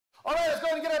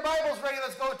ready,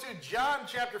 let's go to John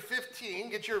chapter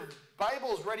 15. Get your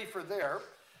Bibles ready for there.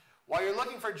 While you're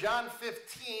looking for John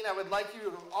 15, I would like you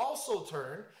to also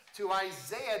turn to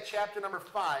Isaiah chapter number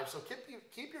 5. So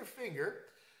keep your finger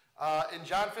in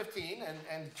John 15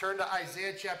 and turn to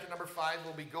Isaiah chapter number 5.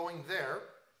 We'll be going there.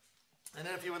 And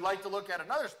then if you would like to look at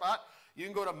another spot, you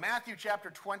can go to Matthew chapter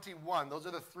 21. Those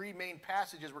are the three main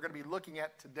passages we're going to be looking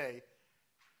at today.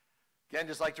 Again,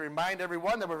 just like to remind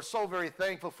everyone that we're so very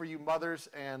thankful for you mothers,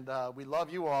 and we love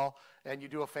you all, and you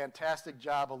do a fantastic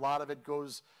job. A lot of it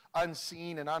goes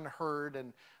unseen and unheard,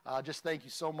 and just thank you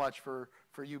so much for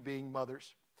you being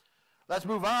mothers. Let's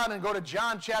move on and go to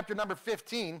John chapter number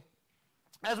 15.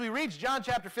 As we reach John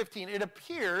chapter 15, it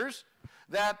appears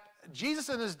that Jesus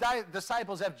and his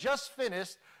disciples have just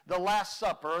finished the Last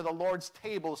Supper, or the Lord's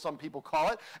table, some people call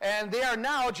it. And they are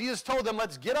now, Jesus told them,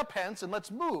 let's get up hence and let's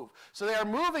move. So they are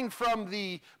moving from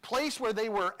the place where they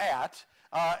were at,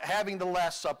 having the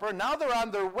Last Supper. And now they're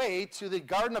on their way to the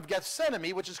Garden of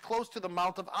Gethsemane, which is close to the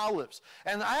Mount of Olives.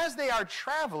 And as they are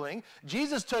traveling,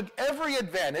 Jesus took every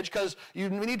advantage, because we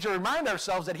need to remind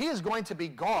ourselves that he is going to be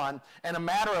gone in a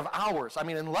matter of hours. I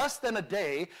mean, in less than a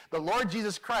day, the Lord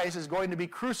Jesus Christ is going to be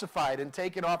crucified and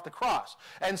taken off the cross.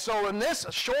 And so in this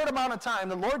short amount of time,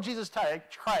 the Lord Jesus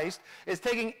Christ is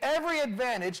taking every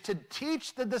advantage to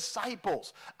teach the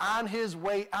disciples on his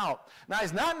way out. Now,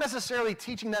 he's not necessarily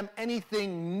teaching them anything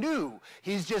new.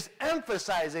 He's just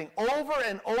emphasizing over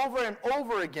and over and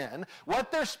over again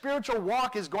what their spiritual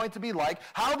walk is going to be like,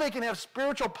 how they can have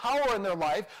spiritual power in their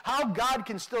life, how God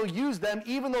can still use them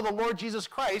even though the Lord Jesus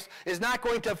Christ is not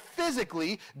going to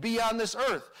physically be on this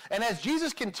earth. And as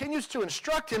Jesus continues to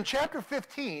instruct him, chapter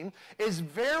 15 is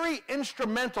very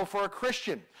instrumental for a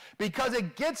Christian, because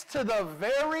it gets to the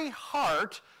very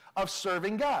heart of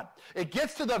serving God. It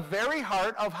gets to the very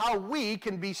heart of how we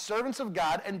can be servants of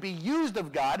God and be used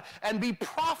of God and be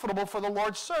profitable for the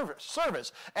Lord's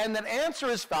service. And that answer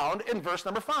is found in verse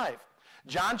number 5.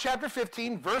 John chapter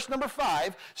 15, verse number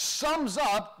 5, sums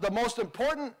up the most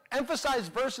important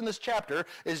emphasized verse in this chapter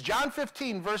is John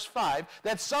 15, verse 5,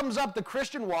 that sums up the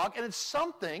Christian walk, and it's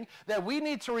something that we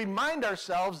need to remind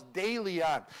ourselves daily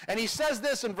on. And he says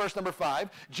this in verse number 5,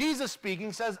 Jesus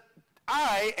speaking says,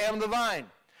 I am the vine.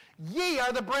 Ye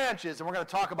are the branches. And we're going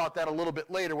to talk about that a little bit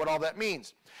later, what all that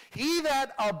means. He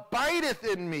that abideth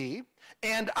in me,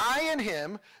 and I in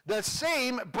him, the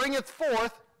same bringeth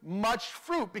forth much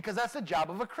fruit, because that's the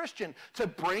job of a Christian, to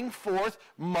bring forth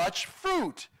much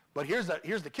fruit. But here's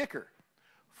the kicker.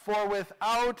 For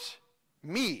without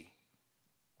me,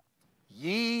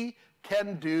 ye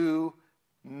can do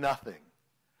nothing.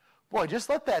 Boy, just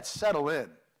let that settle in.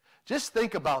 Just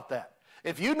think about that.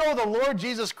 If you know the Lord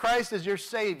Jesus Christ as your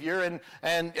Savior,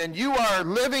 and you are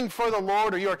living for the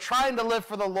Lord, or you are trying to live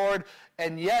for the Lord,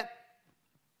 and yet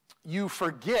you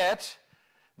forget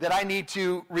that I need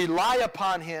to rely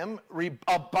upon him,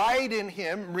 abide in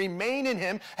him, remain in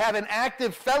him, have an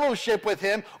active fellowship with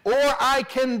him, or I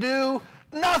can do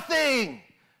nothing.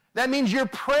 That means your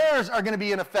prayers are going to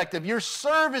be ineffective. Your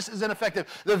service is ineffective.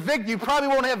 You probably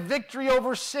won't have victory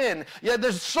over sin. Yeah,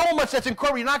 there's so much that's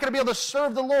incorporated. You're not going to be able to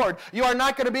serve the Lord. You are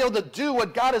not going to be able to do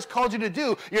what God has called you to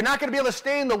do. You're not going to be able to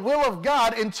stay in the will of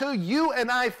God until you and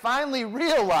I finally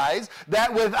realize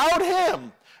that without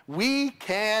him, we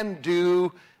can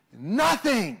do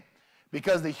nothing.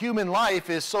 Because the human life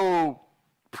is so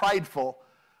prideful.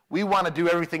 We want to do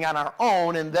everything on our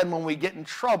own, and then when we get in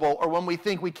trouble or when we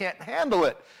think we can't handle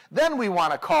it, then we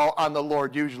want to call on the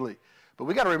Lord usually. But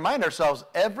we got to remind ourselves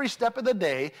every step of the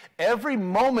day, every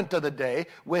moment of the day,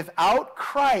 without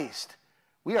Christ,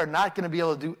 we are not going to be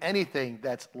able to do anything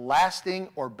that's lasting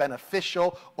or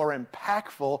beneficial or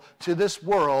impactful to this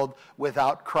world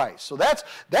without Christ. So that's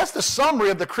the summary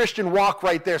of the Christian walk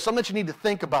right there, something that you need to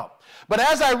think about. But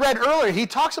as I read earlier, he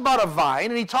talks about a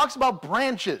vine and he talks about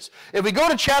branches. If we go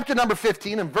to chapter number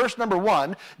 15 and verse number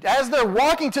 1, as they're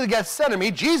walking to the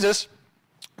Gethsemane, Jesus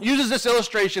uses this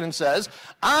illustration and says,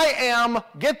 I am,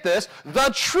 get this,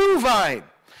 the true vine,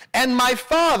 and my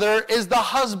Father is the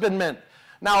husbandman.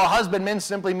 Now, a husbandman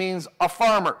simply means a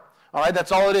farmer. All right,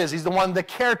 that's all it is. He's the one, the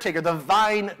caretaker, the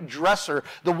vine dresser,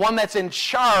 the one that's in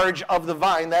charge of the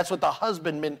vine. That's what the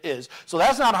husbandman is. So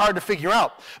that's not hard to figure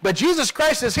out. But Jesus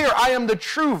Christ says here, I am the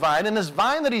true vine. And this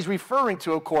vine that he's referring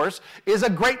to, of course, is a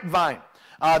grapevine.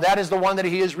 That is the one that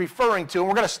he is referring to. And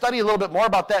we're going to study a little bit more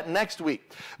about that next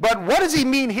week. But what does he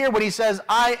mean here when he says,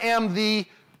 I am the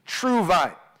true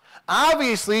vine?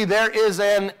 Obviously, there is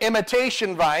an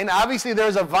imitation vine. Obviously,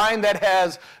 there's a vine that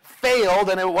has failed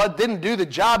and it didn't do the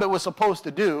job it was supposed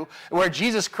to do, where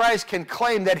Jesus Christ can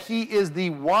claim that he is the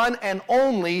one and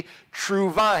only true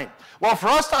vine. Well, for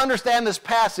us to understand this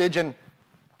passage, and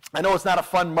I know it's not a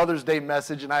fun Mother's Day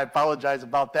message, and I apologize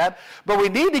about that, but we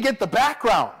need to get the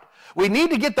background. We need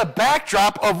to get the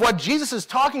backdrop of what Jesus is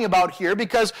talking about here,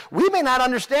 because we may not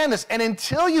understand this. And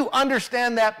until you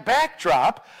understand that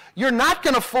backdrop, you're not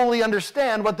going to fully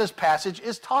understand what this passage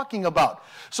is talking about.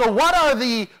 So what are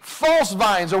the false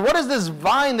vines, or what is this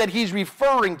vine that he's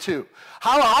referring to?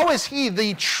 How is he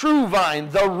the true vine,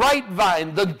 the right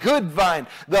vine, the good vine,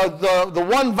 the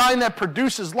one vine that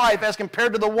produces life as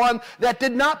compared to the one that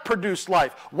did not produce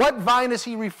life? What vine is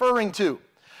he referring to?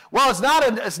 Well,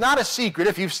 it's not a secret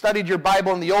if you've studied your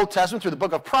Bible in the Old Testament through the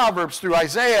book of Proverbs, through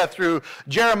Isaiah, through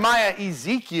Jeremiah,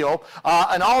 Ezekiel,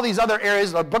 and all these other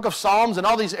areas, the book of Psalms and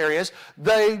all these areas,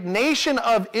 the nation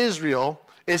of Israel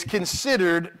is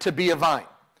considered to be a vine.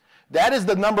 That is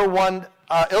the number one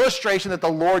illustration that the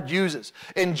Lord uses.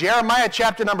 In Jeremiah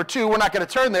chapter number 2, we're not going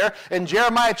to turn there, in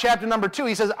Jeremiah chapter number 2,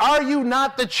 he says, "Are you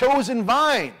not the chosen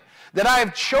vine that I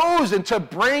have chosen to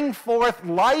bring forth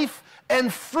life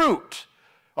and fruit?"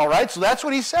 All right, so that's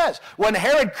what he says. When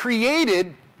Herod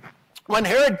created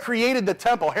the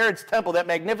temple, Herod's temple, that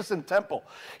magnificent temple,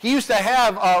 he used to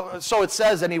have, so it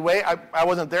says anyway, I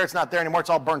wasn't there, it's not there anymore, it's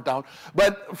all burnt down.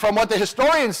 But from what the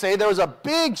historians say, there was a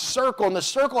big circle, and the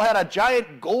circle had a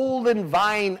giant golden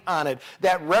vine on it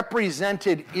that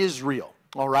represented Israel.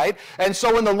 All right? And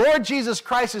so when the Lord Jesus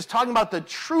Christ is talking about the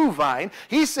true vine,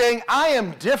 he's saying, I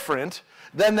am different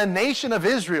than the nation of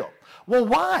Israel. Well,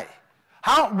 why?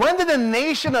 When did the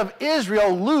nation of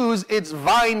Israel lose its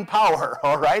vine power,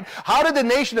 all right? How did the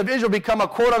nation of Israel become a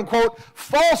quote-unquote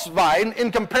false vine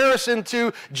in comparison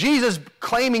to Jesus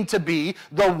claiming to be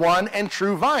the one and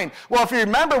true vine? Well, if you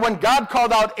remember when God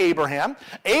called out Abraham,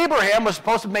 Abraham was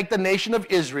supposed to make the nation of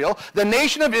Israel. The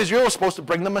nation of Israel was supposed to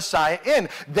bring the Messiah in.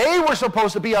 They were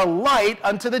supposed to be a light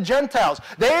unto the Gentiles.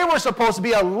 They were supposed to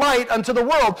be a light unto the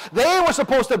world. They were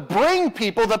supposed to bring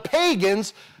people, the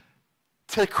pagans,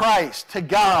 to Christ, to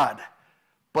God.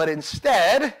 But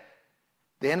instead,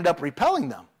 they ended up repelling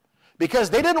them because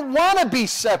they didn't want to be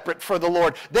separate for the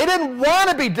Lord. They didn't want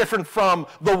to be different from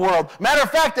the world. Matter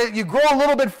of fact, you grow a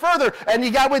little bit further and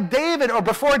you got with David, or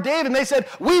before David, and they said,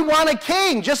 we want a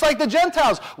king, just like the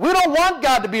Gentiles. We don't want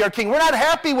God to be our king. We're not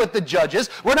happy with the judges.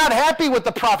 We're not happy with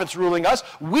the prophets ruling us.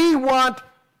 We want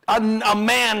a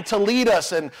man to lead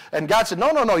us. And God said,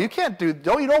 no, you can't you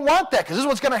don't want that, because this is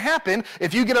what's going to happen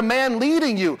if you get a man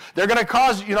leading you. They're going to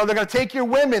cause, they're going to take your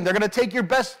women. They're going to take your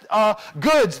best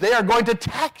goods. They are going to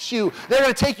tax you. They're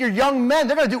going to take your young men.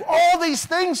 They're going to do all these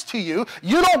things to you.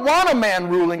 You don't want a man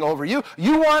ruling over you.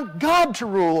 You want God to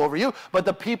rule over you. But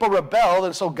the people rebelled,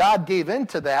 and so God gave in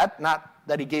to that, not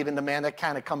that he gave in to man. That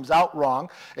kind of comes out wrong.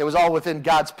 It was all within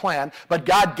God's plan, but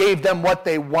God gave them what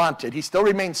they wanted. He still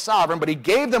remains sovereign, but he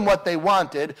gave them what they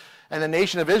wanted, and the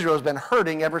nation of Israel has been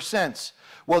hurting ever since.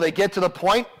 Well, they get to the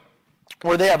point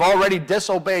where they have already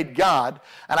disobeyed God,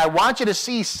 and I want you to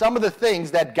see some of the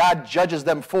things that God judges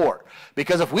them for.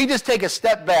 Because if we just take a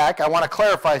step back, I want to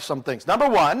clarify some things. Number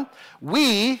one,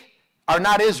 we are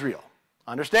not Israel.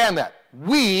 Understand that.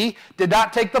 We did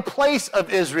not take the place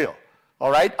of Israel. All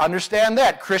right, understand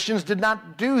that. Christians did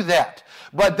not do that.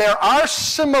 But there are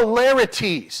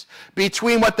similarities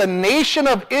between what the nation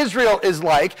of Israel is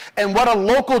like and what a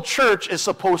local church is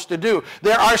supposed to do.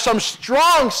 There are some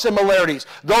strong similarities,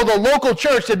 though the local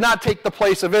church did not take the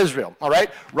place of Israel. All right,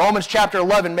 Romans chapter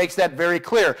 11 makes that very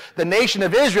clear. The nation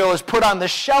of Israel is put on the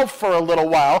shelf for a little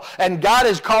while, and God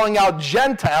is calling out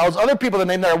Gentiles, other people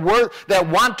that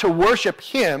want to worship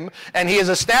him, and he is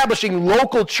establishing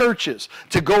local churches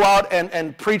to go out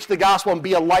and preach the gospel and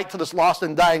be a light to this lost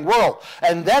and dying world.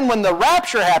 And then when the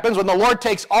rapture happens, when the Lord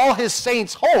takes all his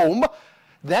saints home,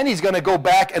 then he's going to go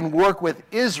back and work with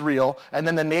Israel, and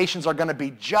then the nations are going to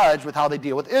be judged with how they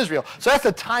deal with Israel. So that's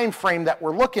the time frame that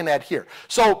we're looking at here.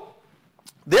 So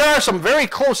there are some very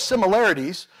close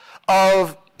similarities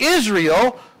of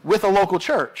Israel with a local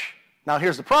church. Now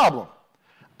here's the problem.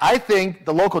 I think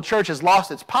the local church has lost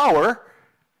its power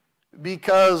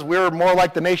because we're more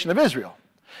like the nation of Israel.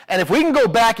 And if we can go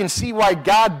back and see why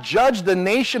God judged the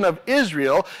nation of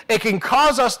Israel, it can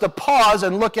cause us to pause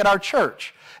and look at our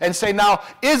church and say, now,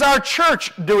 is our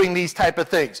church doing these type of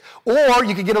things? Or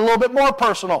you can get a little bit more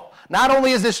personal. Not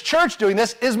only is this church doing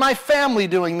this, is my family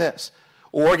doing this?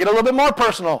 Or get a little bit more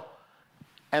personal.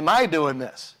 Am I doing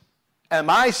this? Am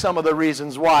I some of the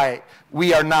reasons why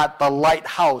we are not the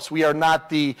lighthouse? We are not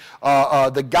the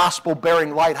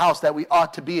gospel-bearing lighthouse that we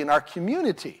ought to be in our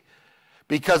community.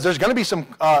 Because there's going to be some,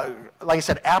 like I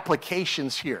said,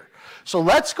 applications here. So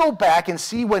let's go back and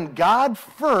see when God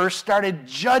first started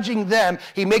judging them.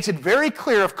 He makes it very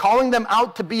clear of calling them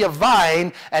out to be a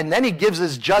vine, and then he gives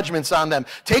his judgments on them.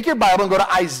 Take your Bible and go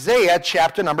to Isaiah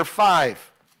chapter number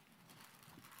 5.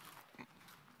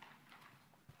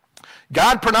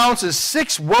 God pronounces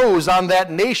 6 woes on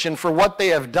that nation for what they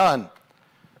have done.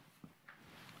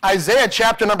 Isaiah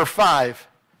chapter number 5,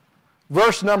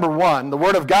 verse number 1, the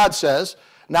word of God says,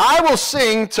 "Now I will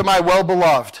sing to my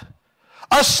well-beloved,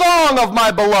 a song of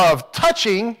my beloved,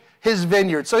 touching his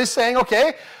vineyard." So he's saying,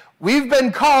 okay, we've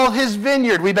been called his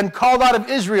vineyard. We've been called out of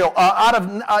Israel, out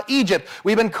of Egypt.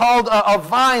 We've been called a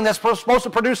vine that's supposed to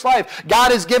produce life.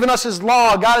 God has given us his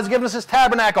law. God has given us his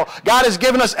tabernacle. God has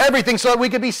given us everything so that we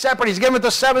could be separate. He's given us the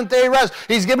 7th-day rest.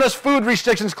 He's given us food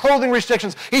restrictions, clothing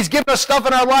restrictions. He's given us stuff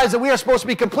in our lives that we are supposed to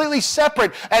be completely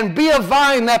separate and be a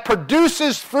vine that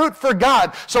produces fruit for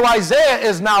God. So Isaiah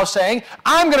is now saying,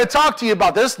 I'm going to talk to you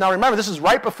about this. Now remember, this is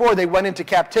right before they went into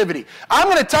captivity. I'm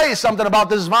going to tell you something about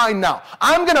this vine now.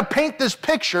 I'm going to paint this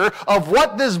picture of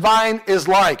what this vine is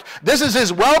like. This is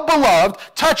his well-beloved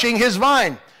touching his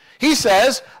vine. He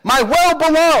says, "My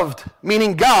well-beloved,"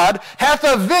 meaning God, "hath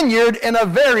a vineyard in a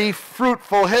very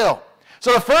fruitful hill."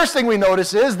 So the first thing we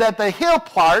notice is that the hill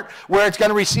part, where it's going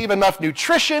to receive enough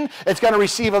nutrition, it's going to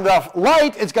receive enough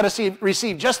light, it's going to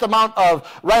receive just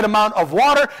right amount of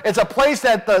water. It's a place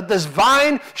that this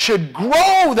vine should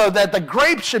grow, that the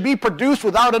grapes should be produced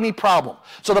without any problem.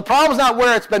 So the problem is not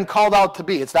where it's been called out to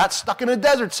be. It's not stuck in a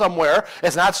desert somewhere.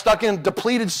 It's not stuck in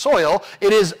depleted soil.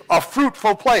 It is a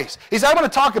fruitful place. He said, I'm going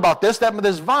to talk about this, that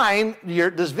this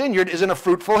vineyard is in a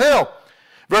fruitful hill.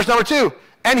 Verse number 2,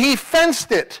 "And he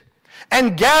fenced it,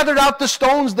 and gathered out the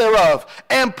stones thereof,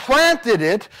 and planted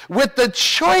it with the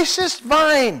choicest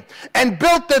vine, and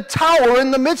built the tower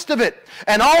in the midst of it,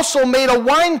 and also made a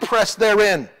winepress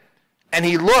therein. And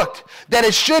he looked that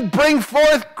it should bring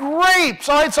forth grapes."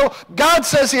 All right, so God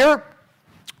says here,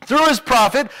 through his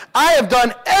prophet, I have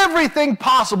done everything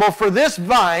possible for this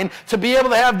vine to be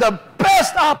able to have the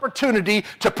best opportunity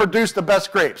to produce the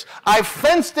best grapes. I've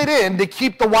fenced it in to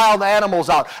keep the wild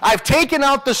animals out. I've taken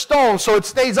out the stones so it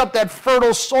stays up that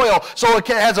fertile soil so it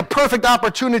has a perfect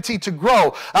opportunity to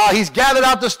grow. He's gathered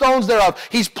out the stones thereof.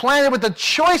 He's planted with the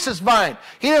choicest vine.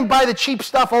 He didn't buy the cheap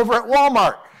stuff over at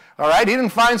Walmart. All right, he didn't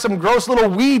find some gross little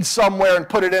weed somewhere and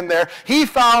put it in there. He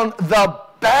found the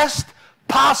best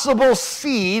possible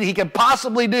seed he could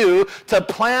possibly do to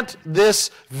plant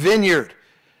this vineyard.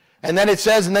 And then it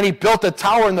says, and then he built a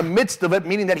tower in the midst of it,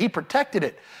 meaning that he protected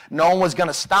it. No one was going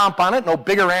to stomp on it. No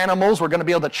bigger animals were going to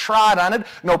be able to trot on it.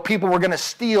 No people were going to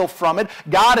steal from it.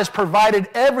 God has provided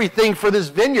everything for this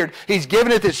vineyard. He's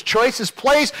given it its choicest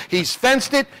place. He's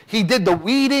fenced it. He did the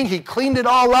weeding. He cleaned it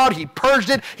all out. He purged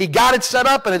it. He got it set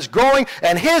up, and it's growing.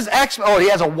 And he has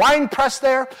a wine press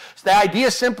there. So the idea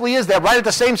simply is that right at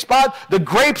the same spot, the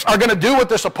grapes are going to do what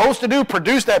they're supposed to do,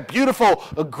 produce that beautiful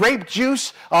grape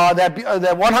juice, that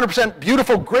 100%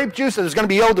 beautiful grape juice that is going to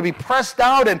be able to be pressed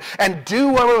out and do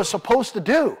what it was supposed to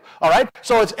do. All right?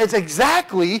 So it's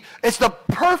the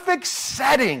perfect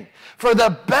setting for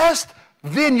the best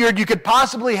vineyard you could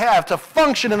possibly have to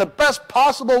function in the best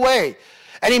possible way.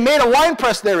 And he made a wine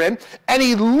press therein, and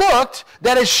he looked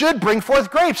that it should bring forth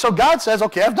grapes. So God says,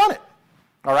 okay, I've done it.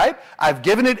 All right? I've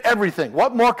given it everything.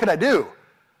 What more could I do?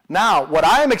 Now, what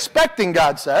I am expecting,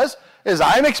 God says, is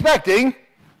I am expecting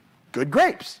good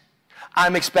grapes.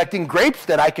 I'm expecting grapes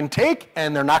that I can take,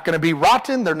 and they're not going to be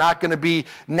rotten. They're not going to be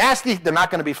nasty. They're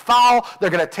not going to be foul. They're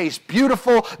going to taste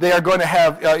beautiful. They are going to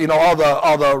have, all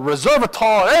the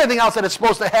resveratrol and everything else that it's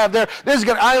supposed to have there.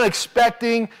 I'm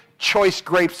expecting choice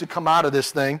grapes to come out of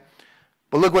this thing.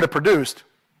 But look what it produced.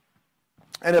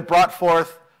 And it brought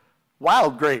forth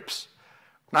wild grapes.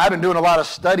 Now, I've been doing a lot of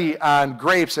study on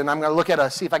grapes, and I'm going to look at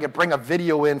see if I can bring a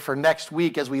video in for next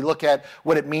week as we look at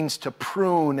what it means to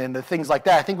prune and the things like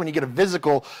that. I think when you get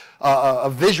a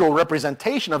visual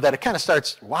representation of that, it kind of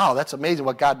starts, wow, that's amazing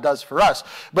what God does for us.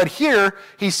 But here,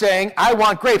 he's saying, I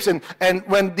want grapes. And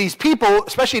when these people,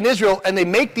 especially in Israel, and they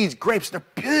make these grapes, they're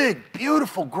big,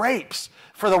 beautiful grapes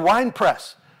for the wine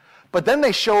press. But then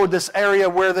they showed this area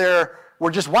where there were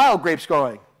just wild grapes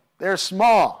growing. They're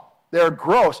small. They're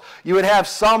gross. You would have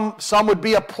some would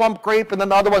be a plump grape, and then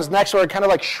the other ones next are kind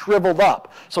of like shriveled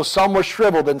up. So some were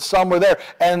shriveled and some were there.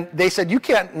 And they said, you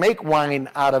can't make wine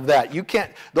out of that. You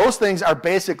can't. Those things are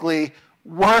basically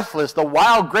worthless. The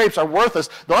wild grapes are worthless.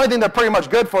 The only thing they're pretty much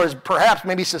good for is perhaps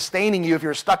maybe sustaining you if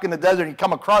you're stuck in the desert and you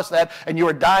come across that and you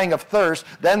are dying of thirst.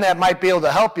 Then that might be able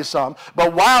to help you some.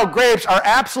 But wild grapes are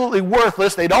absolutely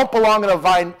worthless. They don't belong in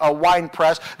a wine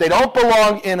press. They don't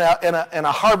belong in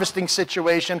a harvesting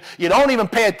situation. You don't even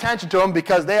pay attention to them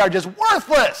because they are just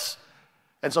worthless.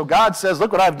 And so God says,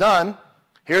 look what I've done.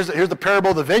 Here's the parable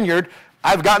of the vineyard.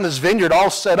 I've gotten this vineyard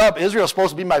all set up. Israel's supposed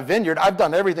to be my vineyard. I've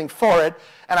done everything for it.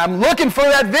 And I'm looking for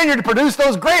that vineyard to produce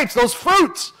those grapes, those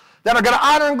fruits that are going to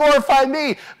honor and glorify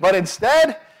me. But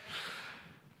instead,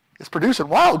 It's producing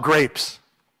wild grapes.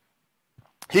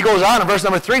 He goes on in verse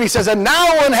number 3, and he says, and now,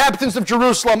 O inhabitants of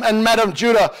Jerusalem and men of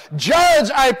Judah,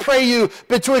 judge, I pray you,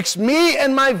 betwixt me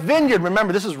and my vineyard.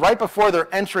 Remember, this is right before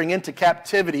they're entering into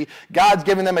captivity. God's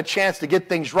giving them a chance to get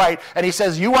things right. And he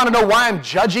says, you want to know why I'm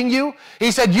judging you?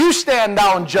 He said, you stand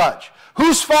now and judge.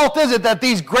 Whose fault is it that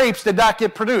these grapes did not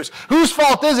get produced? Whose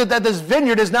fault is it that this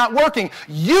vineyard is not working?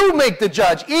 You make the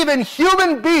judge. Even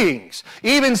human beings,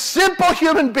 even simple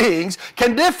human beings,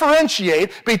 can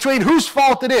differentiate between whose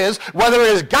fault it is, whether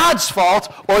it is God's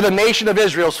fault or the nation of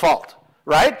Israel's fault.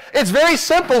 Right? It's very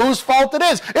simple whose fault it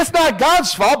is. It's not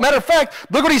God's fault. Matter of fact,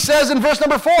 look what he says in verse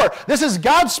number 4. This is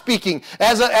God speaking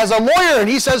as a lawyer, and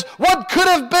he says, what could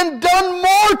have been done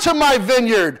more to my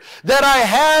vineyard that I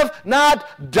have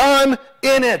not done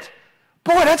in it?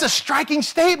 Boy, that's a striking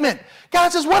statement. God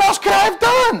says, what else could I have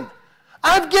done?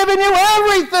 I've given you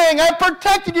everything. I've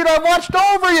protected you. I've watched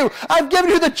over you. I've given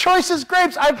you the choicest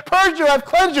grapes. I've purged you. I've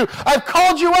cleansed you. I've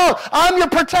called you out. I'm your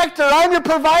protector. I'm your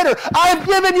provider. I've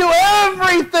given you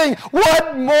everything.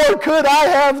 What more could I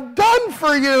have done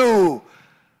for you?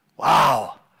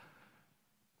 Wow.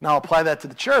 Now apply that to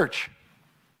the church,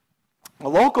 a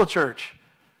local church.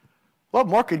 What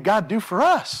more could God do for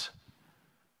us?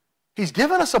 He's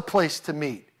given us a place to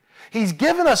meet. He's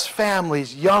given us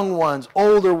families, young ones,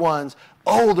 older ones.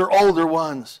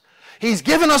 He's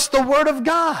given us the Word of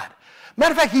God.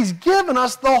 Matter of fact, he's given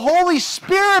us the Holy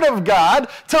Spirit of God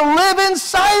to live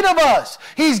inside of us.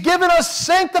 He's given us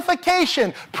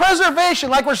sanctification, preservation,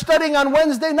 like we're studying on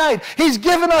Wednesday night. He's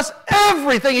given us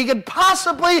everything he could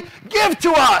possibly give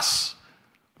to us.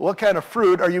 What kind of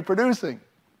fruit are you producing?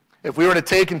 If we were to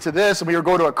take into this and we were to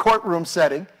go to a courtroom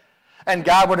setting, and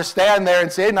God were to stand there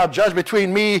and say, now judge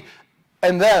between me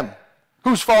and them,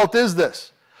 whose fault is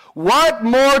this? What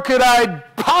more could I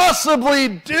possibly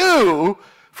do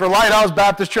for Lighthouse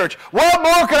Baptist Church? What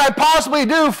more could I possibly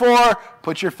do for,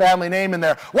 put your family name in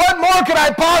there. What more could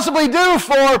I possibly do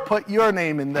for, put your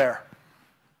name in there?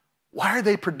 Why are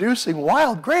they producing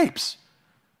wild grapes?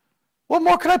 What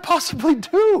more could I possibly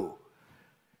do?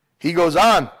 He goes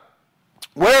on,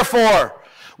 wherefore,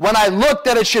 when I looked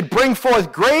that it should bring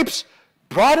forth grapes,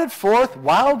 brought it forth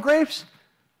wild grapes?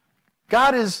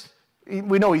 God is,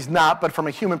 we know he's not, but from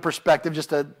a human perspective, just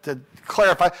to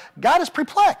clarify, God is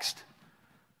perplexed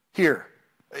here.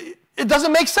 It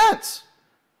doesn't make sense.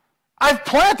 I've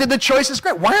planted the choicest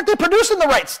grape. Why aren't they producing the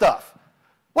right stuff?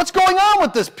 What's going on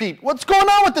with this people? What's going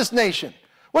on with this nation?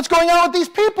 What's going on with these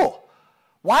people?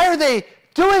 Why are they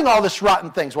doing all this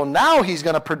rotten things? Well, now he's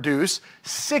going to produce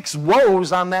 6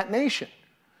 woes on that nation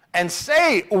and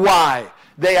say why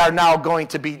they are now going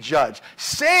to be judged,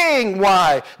 saying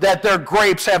why that their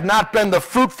grapes have not been the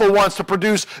fruitful ones to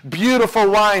produce beautiful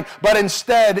wine, but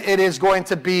instead it is going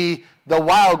to be the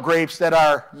wild grapes that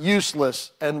are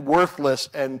useless and worthless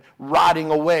and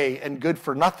rotting away and good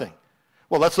for nothing.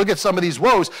 Well, let's look at some of these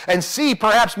woes and see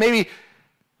perhaps maybe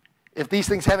if these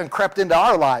things haven't crept into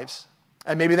our lives,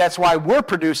 and maybe that's why we're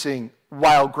producing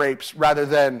wild grapes rather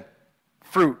than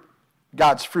fruit,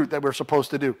 God's fruit that we're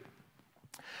supposed to do.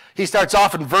 He starts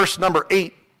off in verse number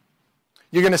 8.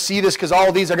 You're going to see this because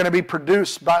all these are going to be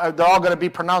they're all going to be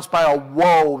pronounced by a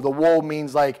woe. The woe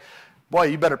means like, boy,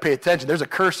 you better pay attention. There's a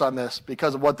curse on this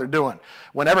because of what they're doing.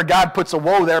 Whenever God puts a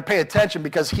woe there, pay attention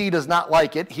because he does not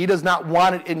like it. He does not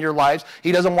want it in your lives.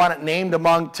 He doesn't want it named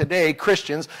among today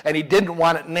Christians, and he didn't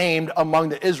want it named among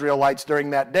the Israelites during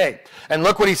that day. And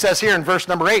look what he says here in verse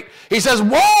number 8. He says,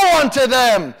 woe unto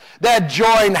them that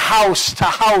join house to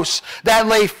house, that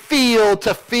lay field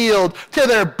to field, till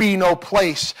there be no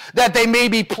place, that they may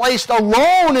be placed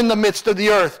alone in the midst of the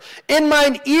earth. In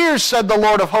mine ears, said the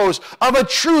Lord of hosts, of a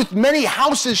truth many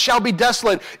houses shall be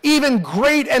desolate, even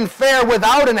great and fair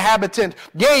without inhabitant.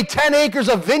 Yea, 10 acres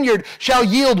of vineyard shall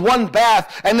yield 1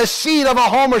 bath, and the seed of a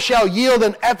homer shall yield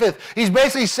an ephah. He's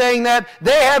basically saying that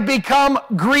they have become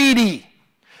greedy.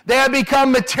 They have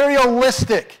become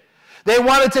materialistic. They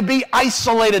wanted to be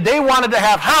isolated. They wanted to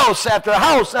have house after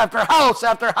house after house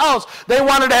after house. They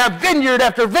wanted to have vineyard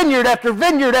after vineyard after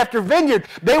vineyard after vineyard.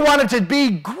 They wanted to be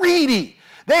greedy.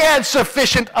 They had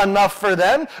sufficient enough for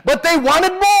them, but they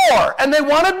wanted more, and they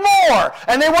wanted more,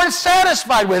 and they weren't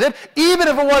satisfied with it, even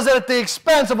if it wasn't at the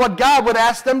expense of what God would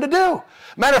ask them to do.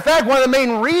 Matter of fact, one of the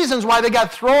main reasons why they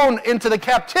got thrown into the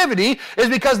captivity is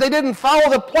because they didn't follow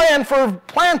the plan for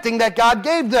planting that God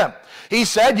gave them. He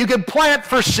said you could plant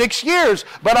for 6 years,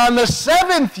 but on the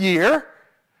 7th year,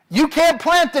 you can't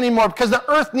plant anymore because the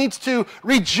earth needs to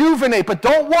rejuvenate. But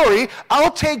don't worry,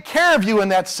 I'll take care of you in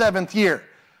that 7th year.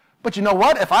 But you know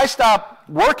what? If I stop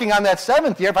working on that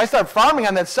 7th year, if I start farming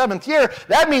on that 7th year,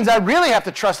 that means I really have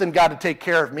to trust in God to take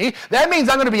care of me. That means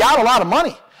I'm going to be out a lot of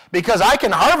money because I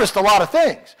can harvest a lot of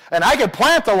things, and I can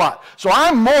plant a lot. So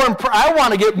I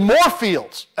want to get more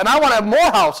fields, and I want to have more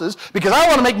houses because I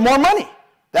want to make more money.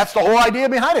 That's the whole idea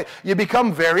behind it. You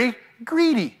become very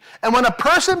greedy. And when a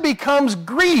person becomes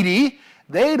greedy,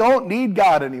 they don't need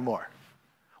God anymore.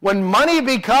 When money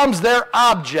becomes their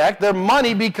object, their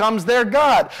money becomes their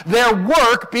God. Their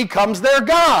work becomes their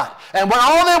God. And when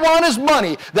all they want is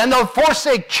money, then they'll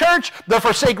forsake church, they'll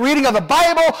forsake reading of the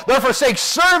Bible, they'll forsake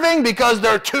serving because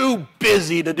they're too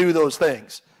busy to do those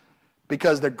things.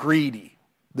 Because they're greedy.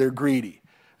 They're greedy.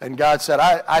 And God said,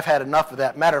 I've had enough of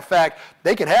that. Matter of fact,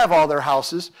 they could have all their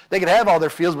houses, they could have all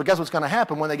their fields, but guess what's going to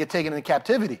happen when they get taken into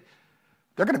captivity?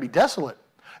 They're going to be desolate.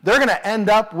 They're going to end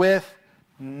up with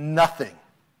nothing.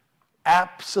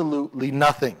 Absolutely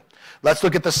nothing. Let's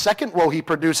look at the second woe he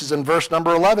produces in verse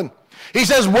number 11. He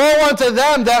says, woe unto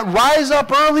them that rise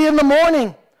up early in the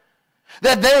morning.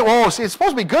 See, it's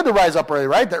supposed to be good to rise up early,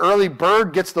 right? The early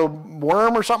bird gets the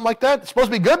worm or something like that. It's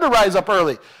supposed to be good to rise up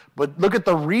early. But look at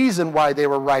the reason why they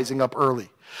were rising up early.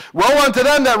 Woe unto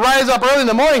them that rise up early in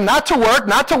the morning, not to work,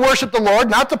 not to worship the Lord,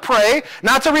 not to pray,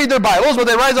 not to read their Bibles, but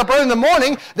they rise up early in the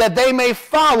morning that they may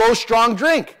follow strong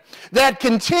drink, that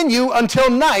continue until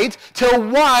night, till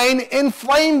wine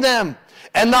inflame them.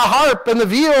 And the harp and the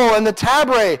viol and the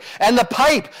tabret and the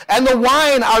pipe and the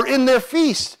wine are in their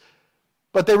feast.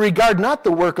 But they regard not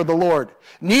the work of the Lord,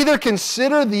 neither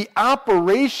consider the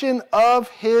operation of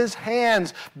his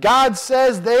hands. God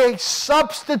says they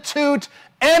substitute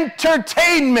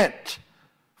entertainment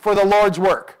for the Lord's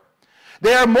work.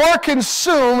 They are more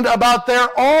consumed about their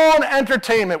own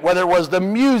entertainment, whether it was the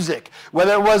music,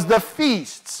 whether it was the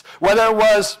feasts, whether it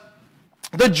was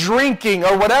the drinking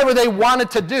or whatever they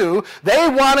wanted to do. They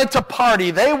wanted to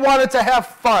party. They wanted to have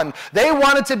fun. They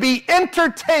wanted to be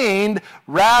entertained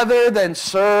rather than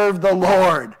serve the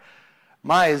Lord.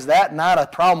 My, is that not a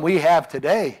problem we have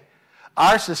today?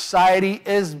 Our society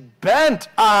is bent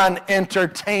on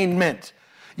entertainment.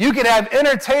 You can have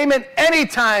entertainment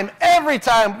anytime, every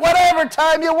time, whatever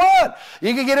time you want.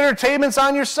 You can get entertainments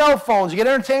on your cell phones. You get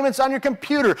entertainments on your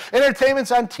computer,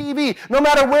 entertainments on TV. No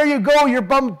matter where you go, you're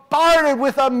bombarded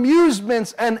with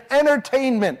amusements and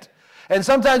entertainment. And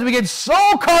sometimes we get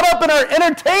so caught up in our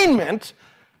entertainment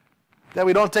that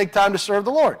we don't take time to serve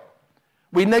the Lord.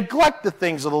 We neglect the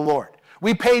things of the Lord.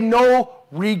 We pay no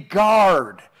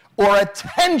regard or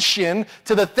attention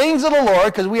to the things of the Lord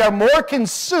because we are more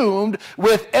consumed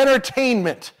with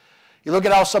entertainment. You look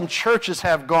at how some churches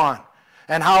have gone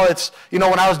and how it's, when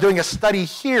I was doing a study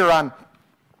here on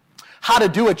how to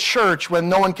do a church when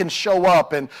no one can show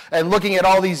up and looking at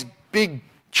all these big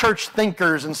church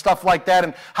thinkers and stuff like that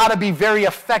and how to be very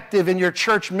effective in your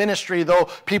church ministry, though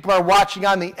people are watching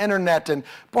on the internet. And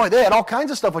boy, they had all kinds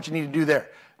of stuff what you need to do there.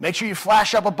 Make sure you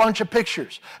flash up a bunch of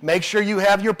pictures. Make sure you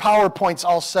have your PowerPoints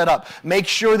all set up. Make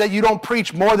sure that you don't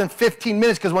preach more than 15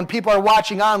 minutes because when people are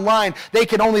watching online, they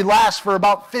can only last for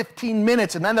about 15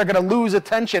 minutes and then they're going to lose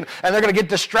attention and they're going to get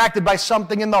distracted by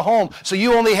something in the home. So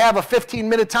you only have a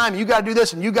 15-minute time. You got to do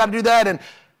this and you got to do that. And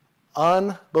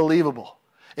unbelievable.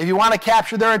 If you want to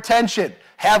capture their attention,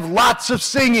 have lots of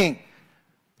singing.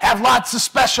 Have lots of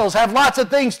specials. Have lots of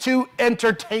things to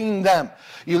entertain them.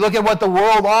 You look at what the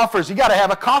world offers. You got to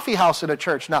have a coffee house in a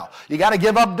church now. You got to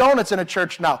give up donuts in a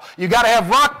church now. You got to have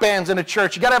rock bands in a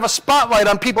church. You got to have a spotlight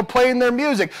on people playing their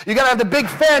music. You got to have the big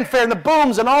fanfare and the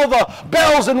booms and all the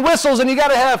bells and whistles. And you got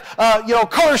to have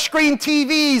color screen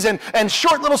TVs and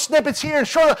short little snippets here and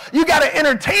short. You got to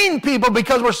entertain people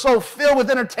because we're so filled with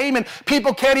entertainment.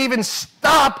 People can't even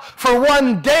stop for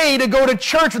one day to go to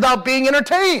church without being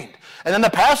entertained. And then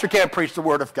the pastor can't preach the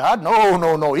word of God.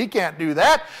 No, he can't do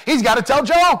that. He's got to tell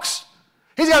jokes.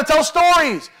 He's got to tell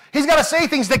stories. He's got to say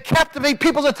things that captivate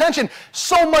people's attention,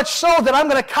 so much so that I'm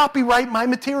going to copyright my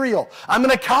material. I'm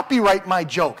going to copyright my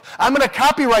joke. I'm going to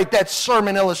copyright that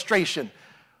sermon illustration.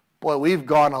 Boy, we've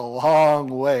gone a long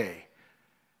way.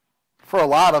 For a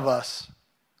lot of us,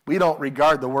 we don't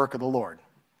regard the work of the Lord.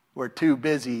 We're too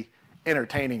busy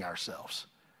entertaining ourselves.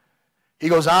 He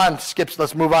goes on,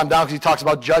 let's move on down because he talks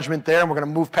about judgment there, and we're going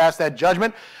to move past that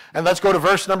judgment. And let's go to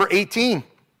verse number 18.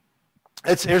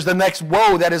 Here's the next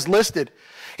woe that is listed.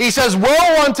 He says,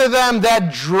 woe unto them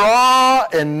that draw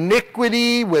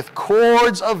iniquity with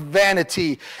cords of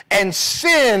vanity, and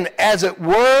sin, as it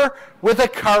were, with a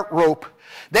cart rope.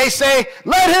 They say,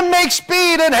 let him make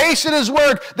speed and hasten his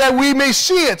work, that we may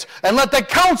see it. And let the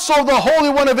counsel of the Holy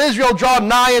One of Israel draw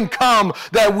nigh and come,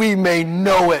 that we may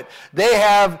know it. They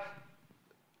have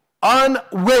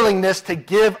unwillingness to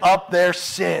give up their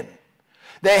sin.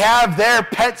 They have their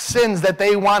pet sins that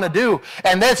they want to do.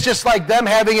 And that's just like them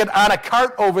having it on a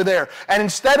cart over there. And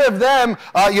instead of them,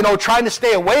 trying to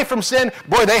stay away from sin,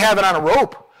 boy, they have it on a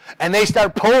rope. And they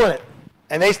start pulling it.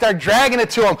 And they start dragging it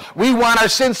to them. We want our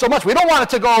sin so much. We don't want it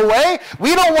to go away.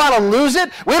 We don't want to lose it.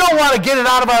 We don't want to get it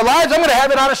out of our lives. I'm going to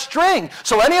have it on a string.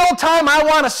 So any old time I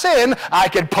want to sin, I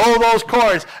can pull those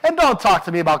cords. And don't talk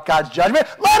to me about God's judgment.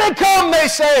 Let it come, they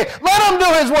say. Let him do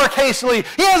his work hastily.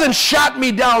 He hasn't shot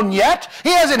me down yet. He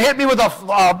hasn't hit me with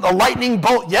a lightning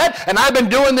bolt yet. And I've been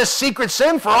doing this secret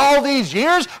sin for all these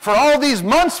years, for all these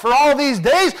months, for all these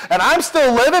days. And I'm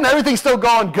still living. Everything's still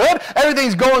going good.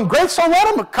 Everything's going great. So let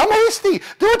him come hasty.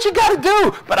 Do what you got to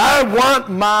do. But I want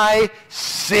my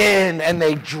sin. And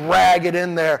they drag it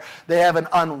in there. They have an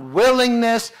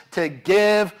unwillingness to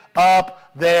give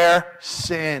up their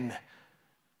sin.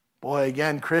 Boy,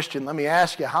 again, Christian, let me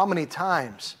ask you, how many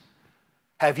times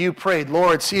have you prayed,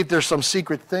 Lord, see if there's some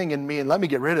secret thing in me and let me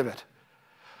get rid of it?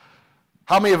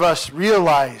 How many of us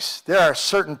realize there are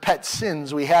certain pet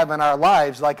sins we have in our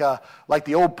lives, like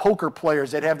the old poker players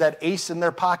that have that ace in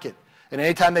their pocket? And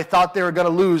anytime they thought they were going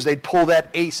to lose, they'd pull that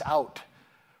ace out.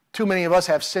 Too many of us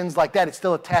have sins like that. It's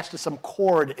still attached to some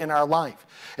cord in our life.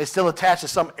 It's still attached to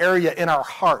some area in our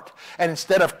heart. And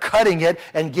instead of cutting it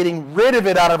and getting rid of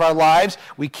it out of our lives,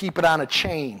 we keep it on a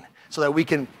chain so that we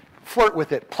can flirt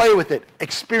with it, play with it,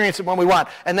 experience it when we want.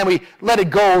 And then we let it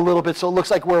go a little bit so it looks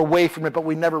like we're away from it, but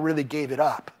we never really gave it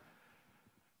up.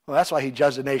 Well, that's why he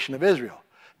judged the nation of Israel.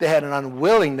 They had an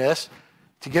unwillingness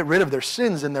to get rid of their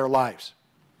sins in their lives.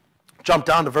 Jump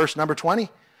down to verse number 20.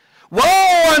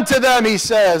 Woe unto them, he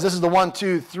says. This is the 1,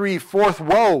 2, 3, 4th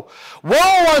woe.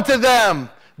 Woe unto them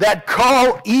that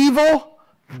call evil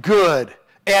good,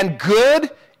 and good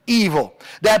evil,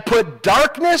 that put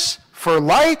darkness for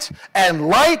light, and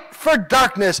light for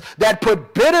darkness, that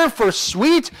put bitter for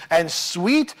sweet, and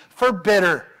sweet for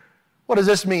bitter. What does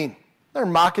this mean? They're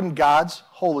mocking God's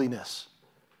holiness.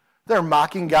 They're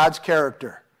mocking God's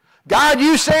character. God,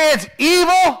 you say it's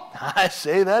evil? I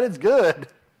say that it's good.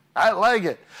 I like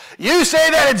it. You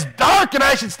say that it's dark and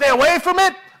I should stay away from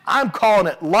it? I'm calling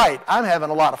it light. I'm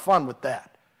having a lot of fun with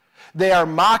that. They are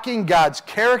mocking God's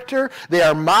character. They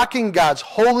are mocking God's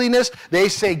holiness. They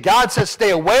say, God says stay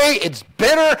away. It's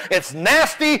bitter. It's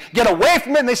nasty. Get away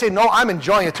from it. And they say, no, I'm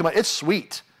enjoying it too much. It's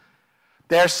sweet.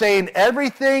 They're saying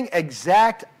everything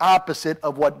exact opposite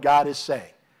of what God is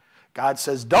saying. God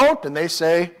says don't, and they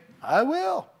say, I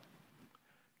will.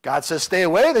 God says stay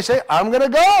away. They say, I'm going to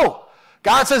go.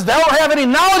 God says they don't have any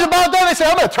knowledge about that. They say,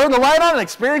 I'm going to turn the light on and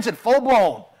experience it full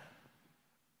blown.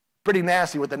 Pretty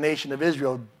nasty what the nation of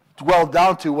Israel dwelled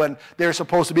down to when they're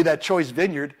supposed to be that choice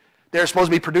vineyard. They're supposed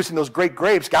to be producing those great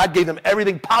grapes. God gave them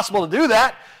everything possible to do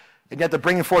that, and yet they're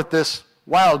bringing forth this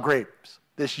wild grapes,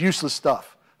 this useless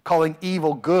stuff, calling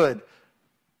evil good,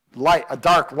 light, a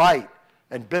dark light,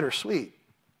 and bitter sweet.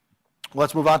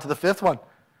 Let's move on to the 5th one.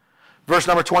 Verse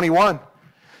number 21.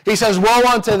 He says, woe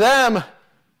unto them,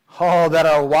 that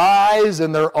are wise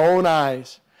in their own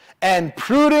eyes, and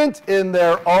prudent in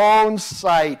their own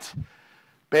sight.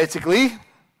 Basically,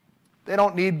 they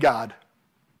don't need God.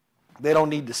 They don't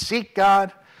need to seek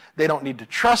God. They don't need to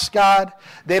trust God.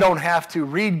 They don't have to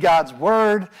read God's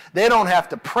word. They don't have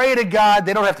to pray to God.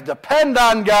 They don't have to depend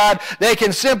on God. They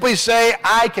can simply say,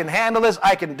 I can handle this.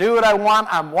 I can do what I want.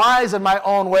 I'm wise in my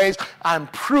own ways. I'm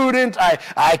prudent.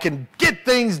 I can get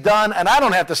things done, and I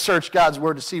don't have to search God's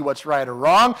word to see what's right or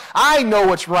wrong. I know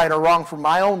what's right or wrong for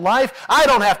my own life. I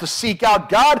don't have to seek out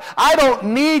God. I don't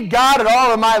need God at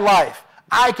all in my life.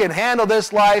 I can handle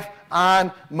this life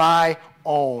on my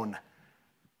own.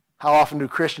 How often do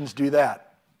Christians do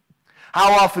that?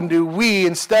 How often do we,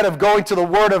 instead of going to the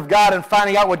Word of God and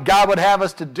finding out what God would have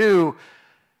us to do,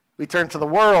 we turn to the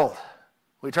world.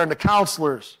 We turn to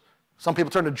counselors. Some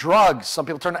people turn to drugs. Some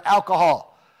people turn to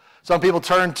alcohol. Some people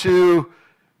turn to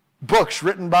books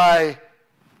written by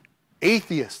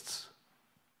atheists.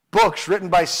 Books written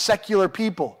by secular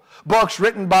people. Books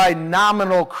written by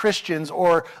nominal Christians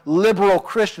or liberal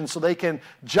Christians so they can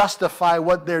justify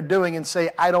what they're doing and say,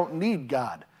 I don't need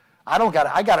God.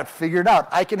 I got it figured out.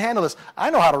 I can handle this. I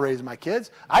know how to raise my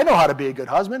kids. I know how to be a good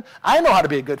husband. I know how to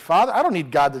be a good father. I don't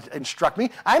need God to instruct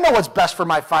me. I know what's best for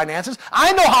my finances.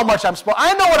 I know how much I'm supposed.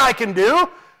 I know what I can do.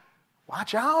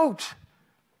 Watch out.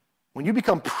 When you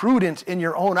become prudent in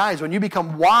your own eyes, when you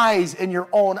become wise in your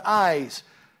own eyes,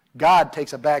 God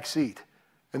takes a back seat.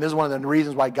 And this is one of the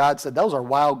reasons why God said, those are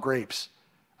wild grapes.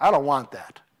 I don't want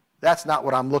that. That's not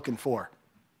what I'm looking for.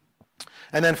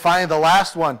 And then finally, the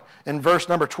last one in verse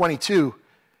number 22.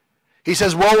 He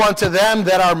says, woe unto them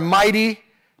that are mighty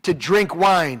to drink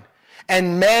wine,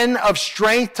 and men of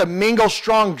strength to mingle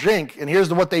strong drink. And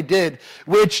here's what they did,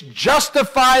 which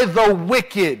justify the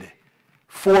wicked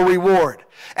for reward,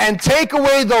 and take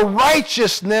away the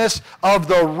righteousness of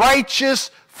the righteous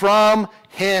from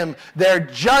him. Their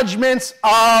judgments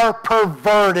are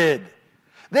perverted.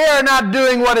 They are not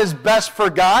doing what is best for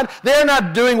God. They are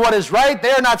not doing what is right.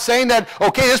 They are not saying that,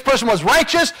 okay, this person was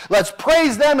righteous, let's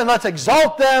praise them and let's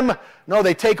exalt them. No,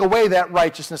 they take away that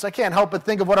righteousness. I can't help but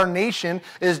think of what our nation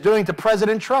is doing to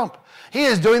President Trump. He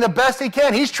is doing the best he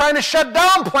can. He's trying to shut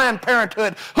down Planned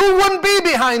Parenthood. Who wouldn't be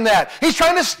behind that? He's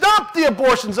trying to stop the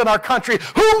abortions in our country.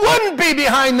 Who wouldn't be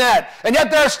behind that? And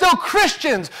yet there are still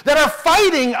Christians that are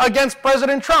fighting against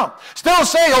President Trump. Still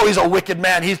saying, oh, he's a wicked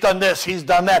man. He's done this. He's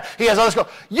done that. He has all this.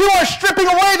 You are stripping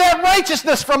away that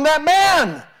righteousness from that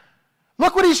man.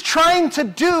 Look what he's trying to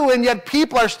do, and yet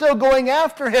people are still going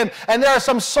after him. And there are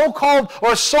some so-called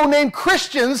or so-named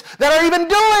Christians that are even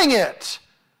doing it.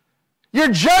 Your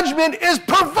judgment is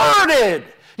perverted.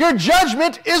 Your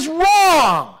judgment is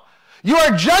wrong. You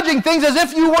are judging things as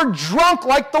if you were drunk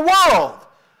like the world.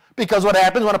 Because what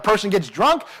happens when a person gets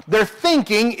drunk, their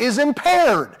thinking is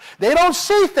impaired. They don't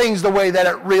see things the way that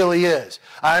it really is.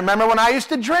 I remember when I used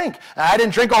to drink. I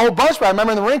didn't drink a whole bunch, but I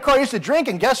remember in the Marine Corps I used to drink,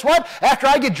 and guess what? After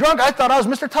I get drunk, I thought I was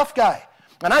Mr. Tough Guy.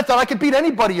 And I thought I could beat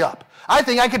anybody up. I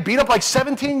think I could beat up like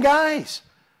 17 guys.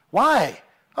 Why?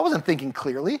 I wasn't thinking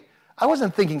clearly. I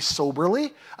wasn't thinking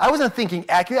soberly. I wasn't thinking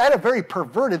accurately. I had a very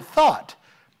perverted thought.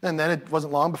 And then it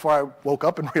wasn't long before I woke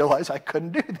up and realized I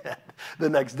couldn't do that the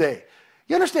next day.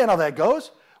 You understand how that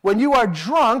goes? When you are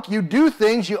drunk, you do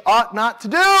things you ought not to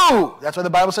do. That's why the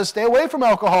Bible says stay away from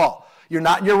alcohol. You're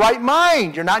not in your right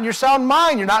mind. You're not in your sound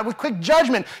mind. You're not with quick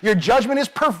judgment. Your judgment is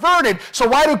perverted. So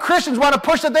why do Christians want to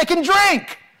push that they can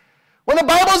drink when the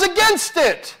Bible is against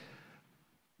it?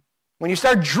 When you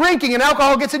start drinking and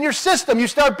alcohol gets in your system, you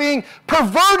start being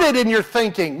perverted in your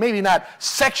thinking. Maybe not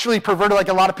sexually perverted like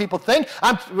a lot of people think.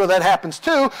 Well, that happens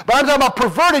too. But I'm talking about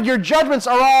perverted. Your judgments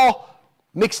are all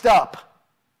mixed up.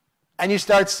 And you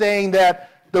start saying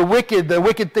that the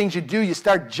wicked things you do, you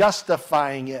start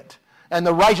justifying it. And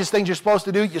the righteous things you're supposed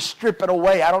to do, you strip it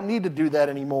away. I don't need to do that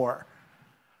anymore.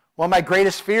 One of my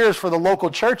greatest fears for the local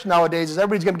church nowadays is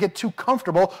everybody's going to get too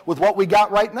comfortable with what we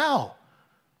got right now.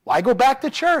 Why go back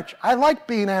to church? I like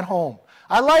being at home.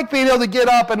 I like being able to get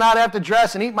up and not have to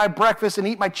dress and eat my breakfast and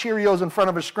eat my Cheerios in front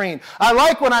of a screen. I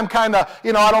like when I'm kind of,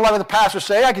 I don't like what the pastor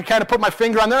say. I can kind of put my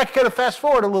finger on there. I can kind of fast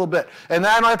forward a little bit. And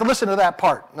then I don't have to listen to that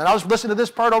part. And I'll just listen to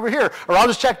this part over here. Or I'll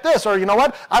just check this. Or you know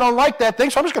what? I don't like that thing,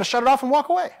 so I'm just going to shut it off and walk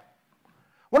away.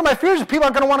 One of my fears is people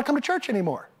aren't going to want to come to church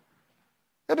anymore.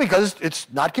 Because it's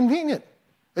not convenient.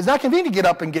 It's not convenient to get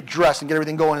up and get dressed and get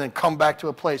everything going and then come back to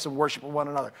a place of worship with one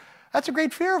another. That's a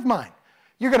great fear of mine.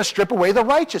 You're going to strip away the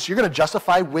righteous. You're going to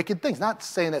justify wicked things. Not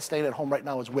saying that staying at home right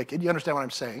now is wicked. You understand what I'm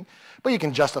saying? But you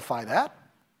can justify that.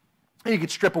 And you can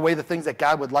strip away the things that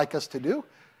God would like us to do.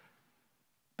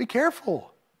 Be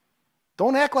careful.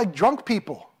 Don't act like drunk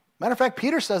people. Matter of fact,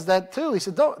 Peter says that too. He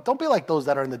said, don't be like those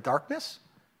that are in the darkness.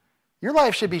 Your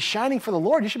life should be shining for the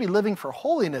Lord. You should be living for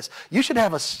holiness. You should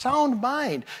have a sound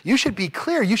mind. You should be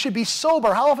clear. You should be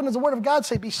sober. How often does the Word of God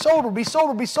say, be sober, be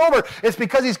sober, be sober? It's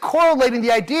because he's correlating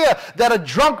the idea that a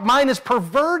drunk mind is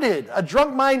perverted. A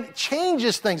drunk mind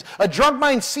changes things. A drunk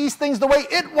mind sees things the way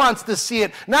it wants to see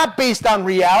it, not based on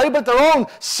reality, but their own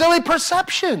silly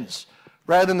perceptions,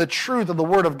 rather than the truth of the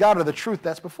Word of God or the truth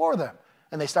that's before them.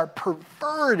 And they start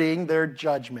perverting their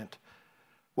judgment.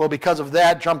 Well, because of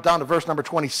that, jump down to verse number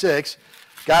 26.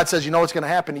 God says, you know what's going to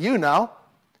happen to you now?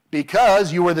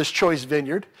 Because you were this choice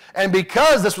vineyard, and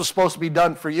because this was supposed to be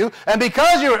done for you, and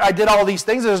because I did all these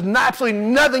things, there's absolutely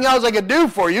nothing else I could do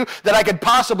for you that I could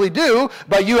possibly do,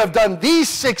 but you have done these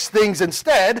 6 things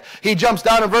instead. He jumps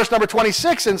down in verse number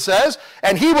 26 and says,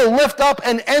 and he will lift up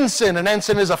an ensign. An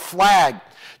ensign is a flag.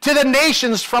 To the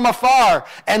nations from afar,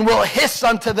 and will hiss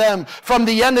unto them from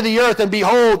the end of the earth, and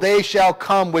behold, they shall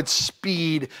come with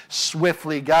speed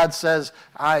swiftly. God says,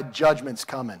 judgment's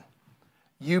coming.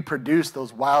 You produce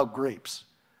those wild grapes.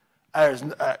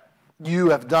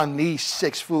 You have done these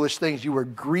 6 foolish things. You were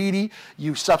greedy.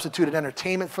 You substituted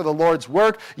entertainment for the Lord's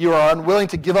work. You are unwilling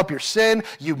to give up your sin.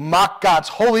 You mock God's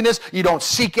holiness. You don't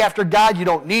seek after God. You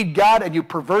don't need God, and you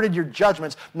perverted your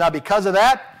judgments. Now, because of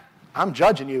that, I'm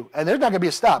judging you, and there's not going to be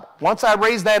a stop. Once I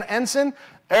raise that ensign,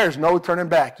 there's no turning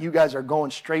back. You guys are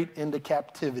going straight into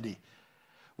captivity.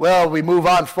 Well, we move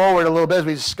on forward a little bit as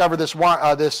we discover this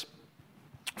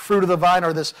fruit of the vine,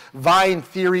 or this vine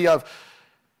theory of,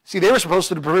 see, they were supposed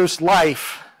to produce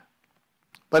life,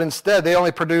 but instead they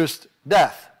only produced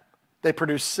death. They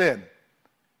produced sin.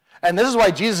 And this is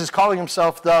why Jesus is calling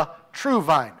himself the true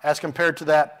vine as compared to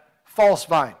that false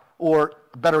vine. or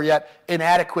better yet,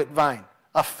 inadequate vine,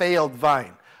 a failed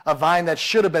vine, a vine that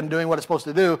should have been doing what it's supposed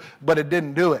to do, but it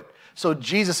didn't do it. So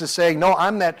Jesus is saying, no,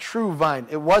 I'm that true vine.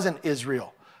 It wasn't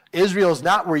Israel. Israel is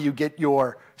not where you get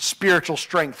your spiritual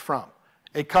strength from.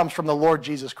 It comes from the Lord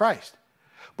Jesus Christ.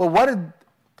 But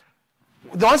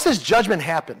once this judgment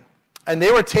happened, and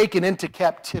they were taken into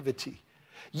captivity,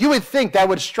 you would think that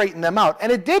would straighten them out.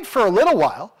 And it did for a little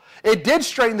while. It did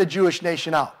straighten the Jewish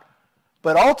nation out.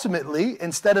 But ultimately,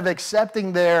 instead of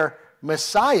accepting their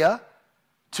Messiah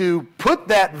to put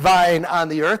that vine on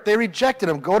the earth, they rejected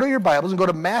him. Go to your Bibles and go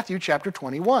to Matthew chapter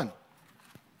 21.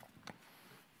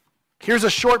 Here's a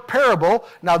short parable.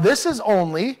 Now, this is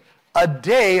only a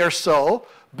day or so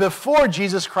before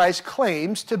Jesus Christ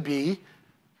claims to be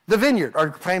the vineyard, or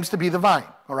claims to be the vine,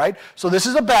 all right? So this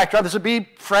is a backdrop. This would be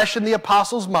fresh in the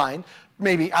apostles' mind.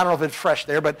 Maybe, I don't know if it's fresh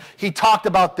there, but he talked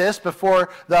about this before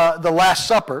the Last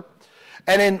Supper.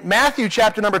 And in Matthew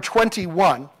chapter number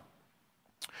 21,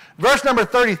 verse number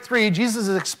 33, Jesus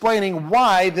is explaining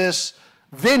why this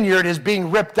vineyard is being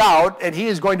ripped out, and he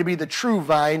is going to be the true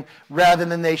vine rather than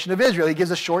the nation of Israel. He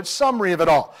gives a short summary of it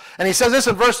all. And he says this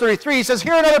in verse 33. He says,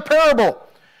 "Hear another parable.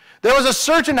 There was a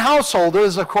certain householder," this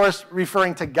is, of course,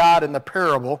 referring to God in the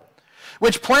parable,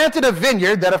 "which planted a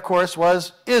vineyard," that, of course,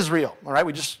 was Israel. All right,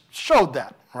 we just showed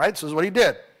that. All right, so this is what he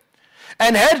did.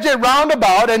 "And hedged it round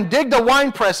about, and digged a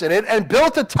winepress in it, and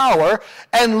built a tower,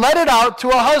 and let it out to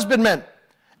a husbandman,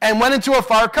 and went into a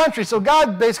far country." So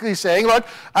God basically saying, look,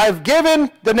 I've given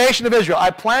the nation of Israel,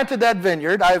 I planted that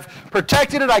vineyard, I've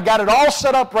protected it, I got it all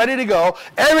set up, ready to go,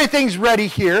 everything's ready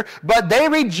here, but they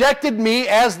rejected me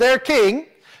as their king,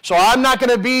 so I'm not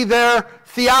going to be their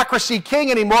theocracy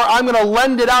king anymore. I'm going to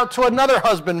lend it out to another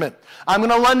husbandman. I'm going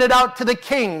to lend it out to the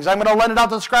kings. I'm going to lend it out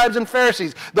to the scribes and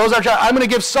Pharisees. I'm going to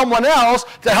give someone else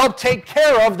to help take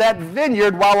care of that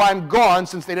vineyard while I'm gone,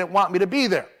 since they didn't want me to be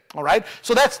there. All right?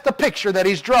 So that's the picture that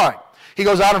he's drawing. He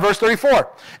goes on in verse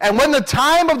 34. "And when the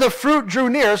time of the fruit drew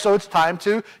near," so it's time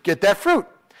to get that fruit,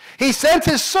 "he sent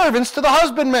his servants to the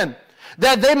husbandmen,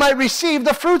 that they might receive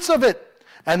the fruits of it.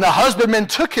 And the husbandman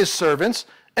took his servants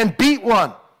and beat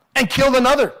one, and killed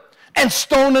another, and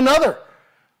stoned another."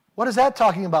 What is that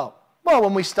talking about? Well,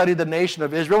 when we studied the nation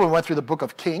of Israel, we went through the book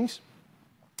of Kings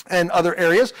and other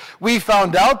areas, we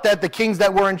found out that the kings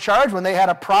that were in charge, when they had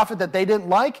a prophet that they didn't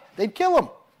like, they'd kill him.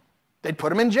 They'd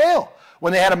put him in jail.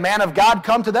 When they had a man of God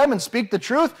come to them and speak the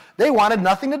truth, they wanted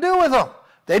nothing to do with him.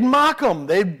 They'd mock him.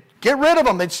 They'd get rid of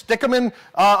him. They'd stick him in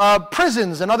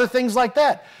prisons and other things like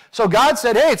that. So God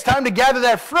said, hey, it's time to gather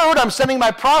that fruit. I'm sending my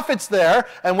prophets there.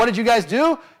 And what did you guys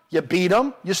do? You beat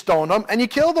them, you stoned them, and you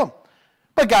killed them.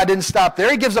 But God didn't stop there.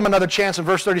 He gives them another chance in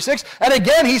verse 36. "And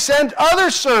again he sent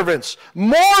other servants,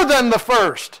 more than the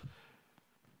first.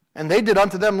 And they did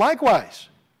unto them likewise."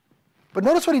 But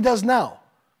notice what he does now.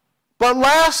 "But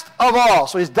last of all,"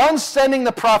 so he's done sending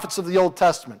the prophets of the Old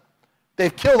Testament.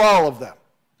 They've killed all of them,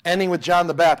 ending with John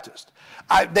the Baptist.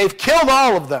 They've killed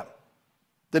all of them,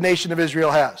 the nation of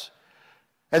Israel has.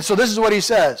 And so this is what he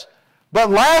says. "But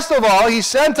last of all, he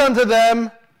sent unto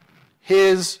them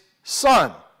his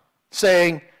son,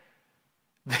 saying,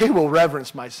 they will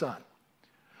reverence my son."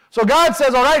 So God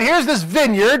says, all right, here's this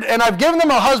vineyard, and I've given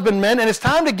them a husbandman, and it's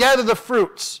time to gather the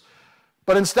fruits.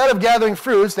 But instead of gathering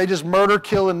fruits, they just murder,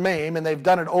 kill, and maim, and they've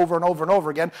done it over and over and over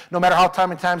again, no matter how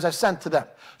many times I've sent to them.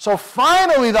 So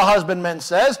finally the husbandman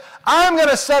says, I'm going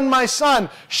to send my son.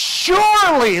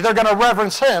 Surely they're going to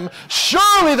reverence him.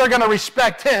 Surely they're going to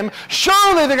respect him.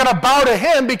 Surely they're going to bow to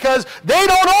him, because they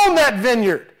don't own that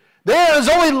vineyard. It was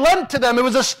only lent to them. It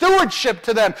was a stewardship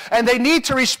to them, and they need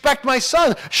to respect my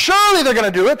son. Surely they're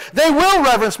going to do it. They will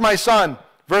reverence my son.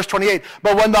 Verse 28,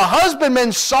 "But when the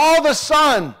husbandmen saw the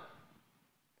son,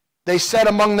 they said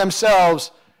among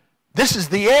themselves, this is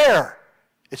the heir.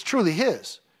 It's truly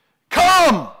his.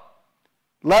 Come,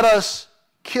 let us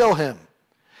kill him,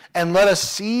 and let us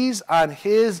seize on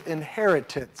his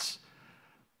inheritance."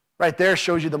 Right there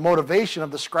shows you the motivation of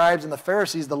the scribes and the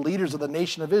Pharisees, the leaders of the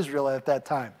nation of Israel at that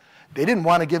time. They didn't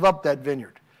want to give up that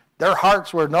vineyard. Their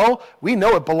hearts were, no, we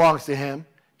know it belongs to him.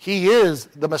 He is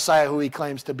the Messiah who he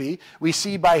claims to be. We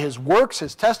see by his works,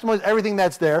 his testimonies, everything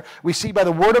that's there. We see by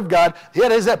the word of God, yeah,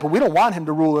 it is that, but we don't want him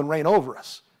to rule and reign over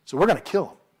us. So we're going to kill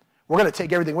him. We're going to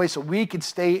take everything away so we can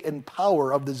stay in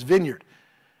power of this vineyard.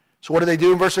 So what do they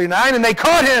do in verse 39? "And they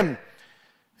caught him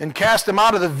and cast him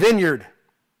out of the vineyard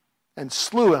and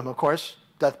slew him." Of course,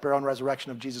 death, burial, and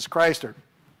resurrection of Jesus Christ, or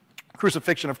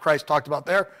crucifixion of Christ talked about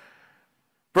there.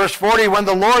 Verse 40, "When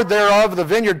the Lord thereof the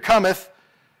vineyard cometh,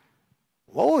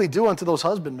 what will he do unto those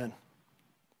husbandmen?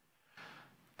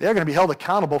 They're going to be held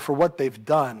accountable for what they've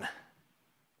done."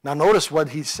 Now notice what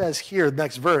he says here,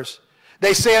 next verse.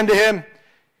 They say unto him,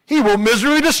 he will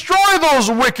miserably destroy those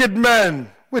wicked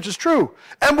men, which is true,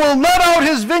 and will let out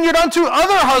his vineyard unto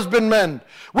other husbandmen,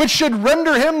 which should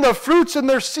render him the fruits in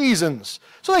their seasons.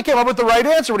 So they came up with the right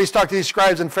answer when he's talking to these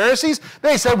scribes and Pharisees.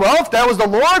 They said, well, if that was the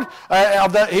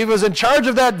Lord, he was in charge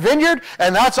of that vineyard,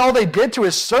 and that's all they did to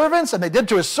his servants, and they did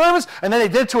to his servants, and then they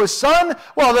did to his son,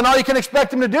 well, then all you can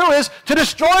expect him to do is to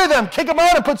destroy them, kick them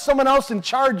out, and put someone else in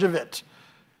charge of it.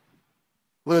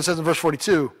 Look what it says in verse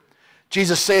 42.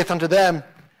 Jesus saith unto them,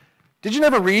 did you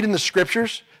never read in the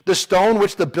scriptures, the stone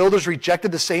which the builders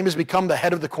rejected, the same has become the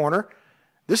head of the corner?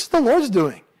 This is the Lord's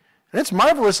doing. And it's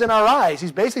marvelous in our eyes.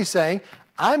 He's basically saying,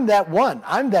 I'm that one.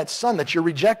 I'm that son that you're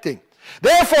rejecting.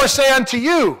 Therefore say unto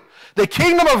you, the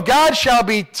kingdom of God shall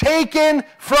be taken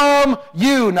from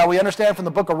you. Now we understand from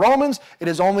the book of Romans, it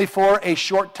is only for a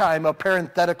short time, a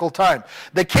parenthetical time.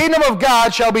 The kingdom of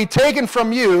God shall be taken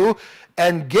from you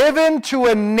and given to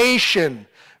a nation,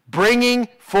 bringing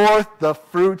forth the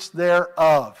fruits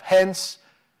thereof. Hence,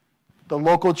 the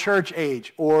local church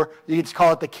age, or you could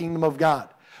call it the kingdom of God,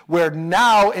 where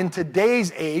now in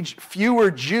today's age, fewer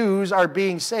Jews are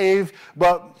being saved,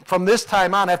 but from this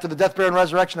time on, after the death, burial, and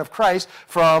resurrection of Christ,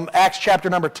 from Acts chapter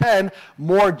number 10,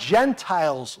 more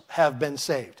Gentiles have been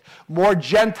saved. More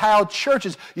Gentile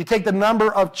churches. You take the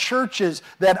number of churches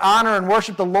that honor and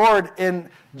worship the Lord in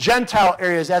Gentile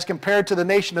areas as compared to the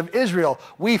nation of Israel,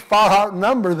 we far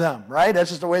outnumber them, right? That's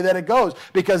just the way that it goes,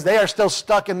 because they are still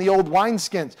stuck in the old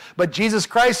wineskins. But Jesus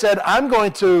Christ said,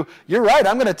 you're right,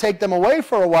 I'm going to take them away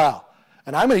for a while.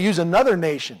 And I'm going to use another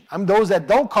nation. I'm those that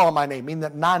don't call my name, meaning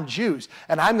that non-Jews.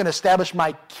 And I'm going to establish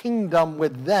my kingdom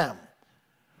with them.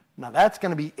 Now that's going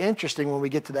to be interesting when we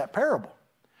get to that parable,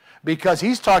 because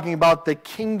he's talking about the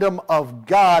kingdom of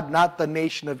God, not the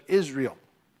nation of Israel.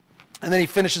 And then he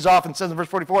finishes off and says in verse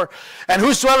 44, and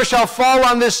whosoever shall fall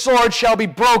on this sword shall be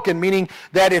broken, meaning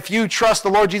that if you trust the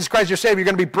Lord Jesus Christ your Savior, you're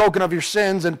going to be broken of your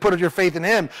sins and put your faith in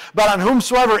him. But on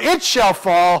whomsoever it shall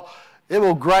fall, it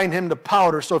will grind him to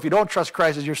powder. So if you don't trust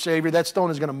Christ as your Savior, that stone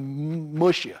is going to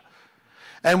mush you.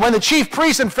 And when the chief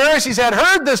priests and Pharisees had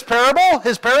heard this parable,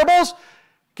 his parables,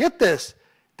 get this,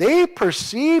 they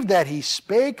perceived that he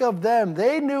spake of them.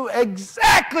 They knew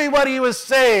exactly what he was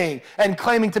saying and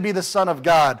claiming to be the Son of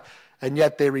God. And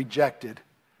yet they rejected.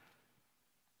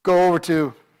 Go over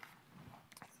to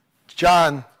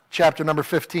John chapter number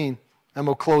 15, and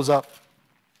we'll close up.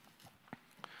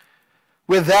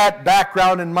 With that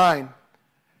background in mind,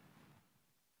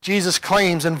 Jesus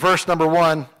claims in verse number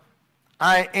 1,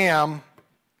 I am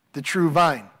the true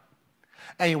vine.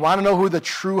 And you want to know who the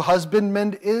true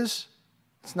husbandman is?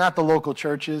 It's not the local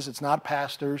churches. It's not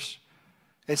pastors.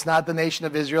 It's not the nation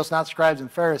of Israel. It's not scribes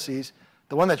and Pharisees.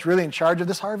 The one that's really in charge of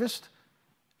this harvest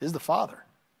is the Father.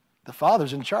 The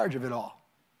Father's in charge of it all.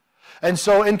 And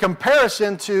so in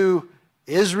comparison to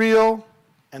Israel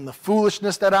and the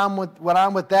foolishness that went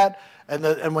on with that,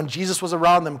 and when Jesus was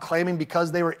around them claiming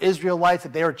because they were Israelites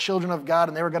that they were children of God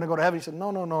and they were going to go to heaven, he said,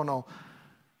 no.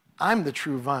 I'm the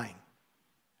true vine.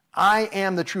 I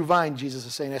am the true vine, Jesus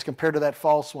is saying, as compared to that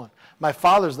false one. My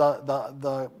Father's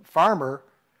the farmer,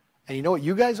 and you know what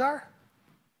you guys are?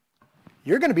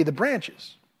 You're going to be the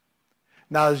branches.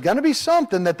 Now, there's going to be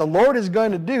something that the Lord is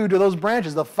going to do to those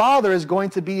branches. The Father is going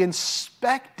to be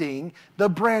inspecting the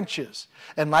branches.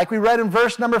 And like we read in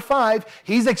verse number 5,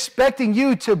 he's expecting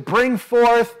you to bring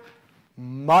forth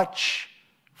much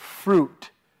fruit.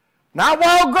 Not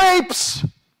wild grapes.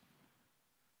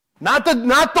 Not the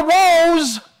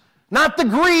woes. Not the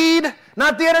greed.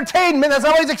 Not the entertainment. That's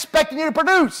not what he's expecting you to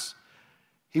produce.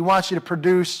 He wants you to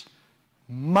produce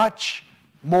much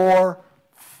more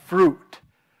fruit.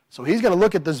 So he's going to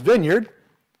look at this vineyard,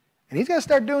 and he's going to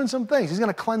start doing some things. He's going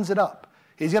to cleanse it up.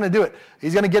 He's going to do it.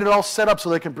 He's going to get it all set up so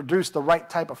they can produce the right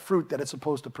type of fruit that it's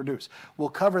supposed to produce. We'll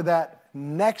cover that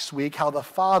next week, how the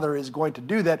Father is going to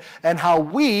do that, and how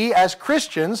we, as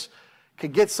Christians,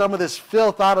 can get some of this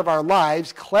filth out of our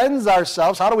lives, cleanse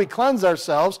ourselves. How do we cleanse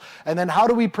ourselves? And then how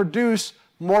do we produce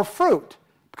more fruit?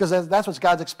 Because that's what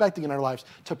God's expecting in our lives,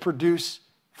 to produce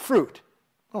fruit.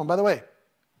 Oh, and by the way,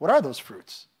 what are those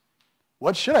fruits?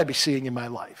 What should I be seeing in my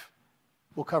life?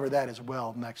 We'll cover that as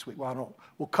well next week. Well,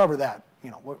 we'll cover that.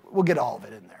 We'll get all of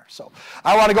it in there. So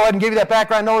I want to go ahead and give you that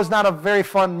background. I know it's not a very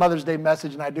fun Mother's Day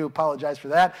message, and I do apologize for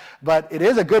that. But it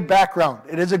is a good background.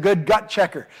 It is a good gut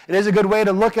checker. It is a good way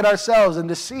to look at ourselves and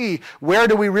to see where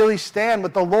do we really stand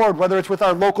with the Lord, whether it's with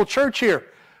our local church here,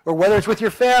 or whether it's with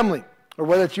your family, or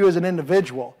whether it's you as an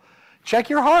individual. Check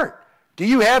your heart. Do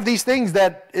you have these things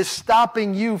that is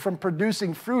stopping you from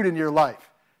producing fruit in your life?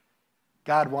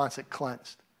 God wants it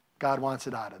cleansed. God wants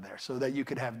it out of there so that you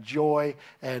could have joy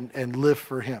and live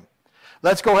for him.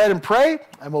 Let's go ahead and pray,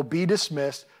 and we'll be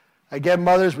dismissed. Again,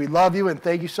 mothers, we love you, and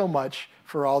thank you so much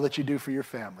for all that you do for your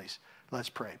families. Let's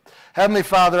pray. Heavenly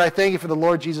Father, I thank you for the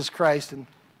Lord Jesus Christ. And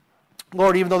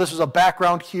Lord, even though this was a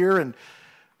background here, and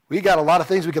we got a lot of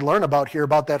things we could learn about here,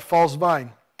 about that false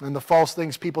vine and the false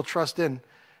things people trust in,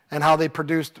 and how they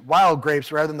produced wild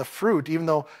grapes rather than the fruit, even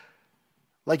though,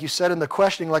 like you said in the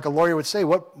questioning, like a lawyer would say,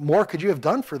 what more could you have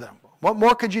done for them? What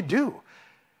more could you do?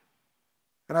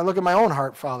 And I look at my own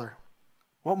heart, Father.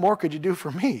 What more could you do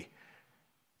for me?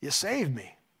 You saved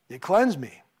me. You cleansed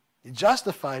me. You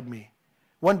justified me.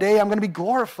 One day I'm going to be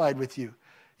glorified with you.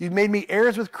 You've made me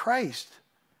heirs with Christ.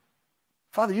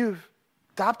 Father, you've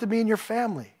adopted me in your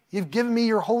family. You've given me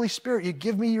your Holy Spirit. You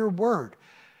give me your word.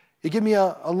 You give me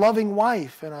a loving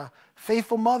wife and a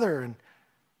faithful mother and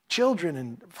children.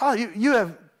 And Father, you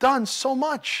have done so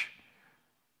much.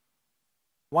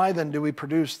 Why then do we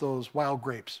produce those wild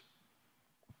grapes?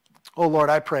 Oh Lord,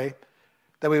 I pray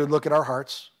that we would look at our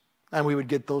hearts and we would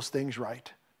get those things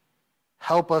right.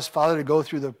 Help us, Father, to go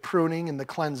through the pruning and the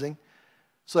cleansing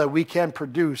so that we can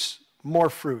produce more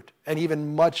fruit and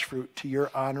even much fruit to your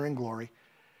honor and glory.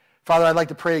 Father, I'd like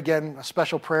to pray again a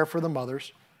special prayer for the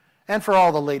mothers and for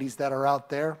all the ladies that are out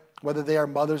there, whether they are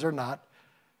mothers or not.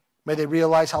 May they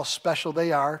realize how special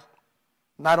they are,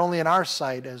 not only in our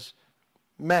sight as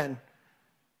men,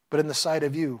 but in the sight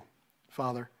of you,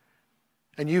 Father.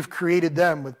 And you've created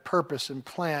them with purpose and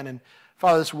plan. And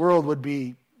Father, this world would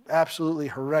be absolutely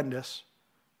horrendous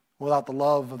without the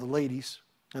love of the ladies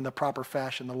in the proper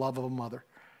fashion, the love of a mother.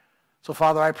 So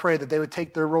Father, I pray that they would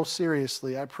take their role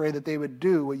seriously. I pray that they would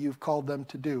do what you've called them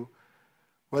to do,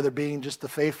 whether being just the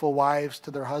faithful wives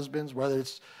to their husbands, whether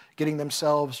it's getting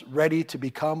themselves ready to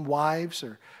become wives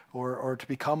or to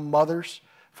become mothers.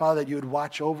 Father, that you would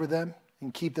watch over them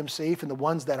and keep them safe. And the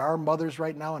ones that are mothers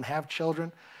right now and have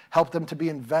children, help them to be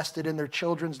invested in their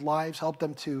children's lives. Help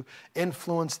them to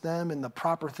influence them in the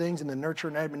proper things, in the nurture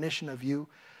and admonition of you.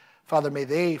 Father, may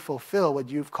they fulfill what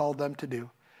you've called them to do.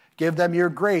 Give them your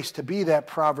grace to be that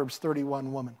Proverbs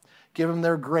 31 woman. Give them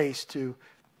their grace to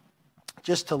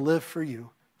just to live for you.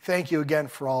 Thank you again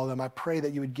for all of them. I pray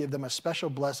that you would give them a special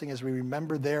blessing as we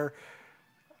remember their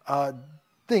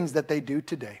things that they do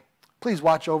today. Please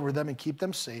watch over them and keep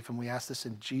them safe. And we ask this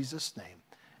in Jesus' name.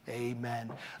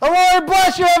 Amen. The Lord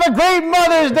bless you. Have a great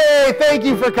Mother's Day. Thank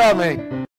you for coming.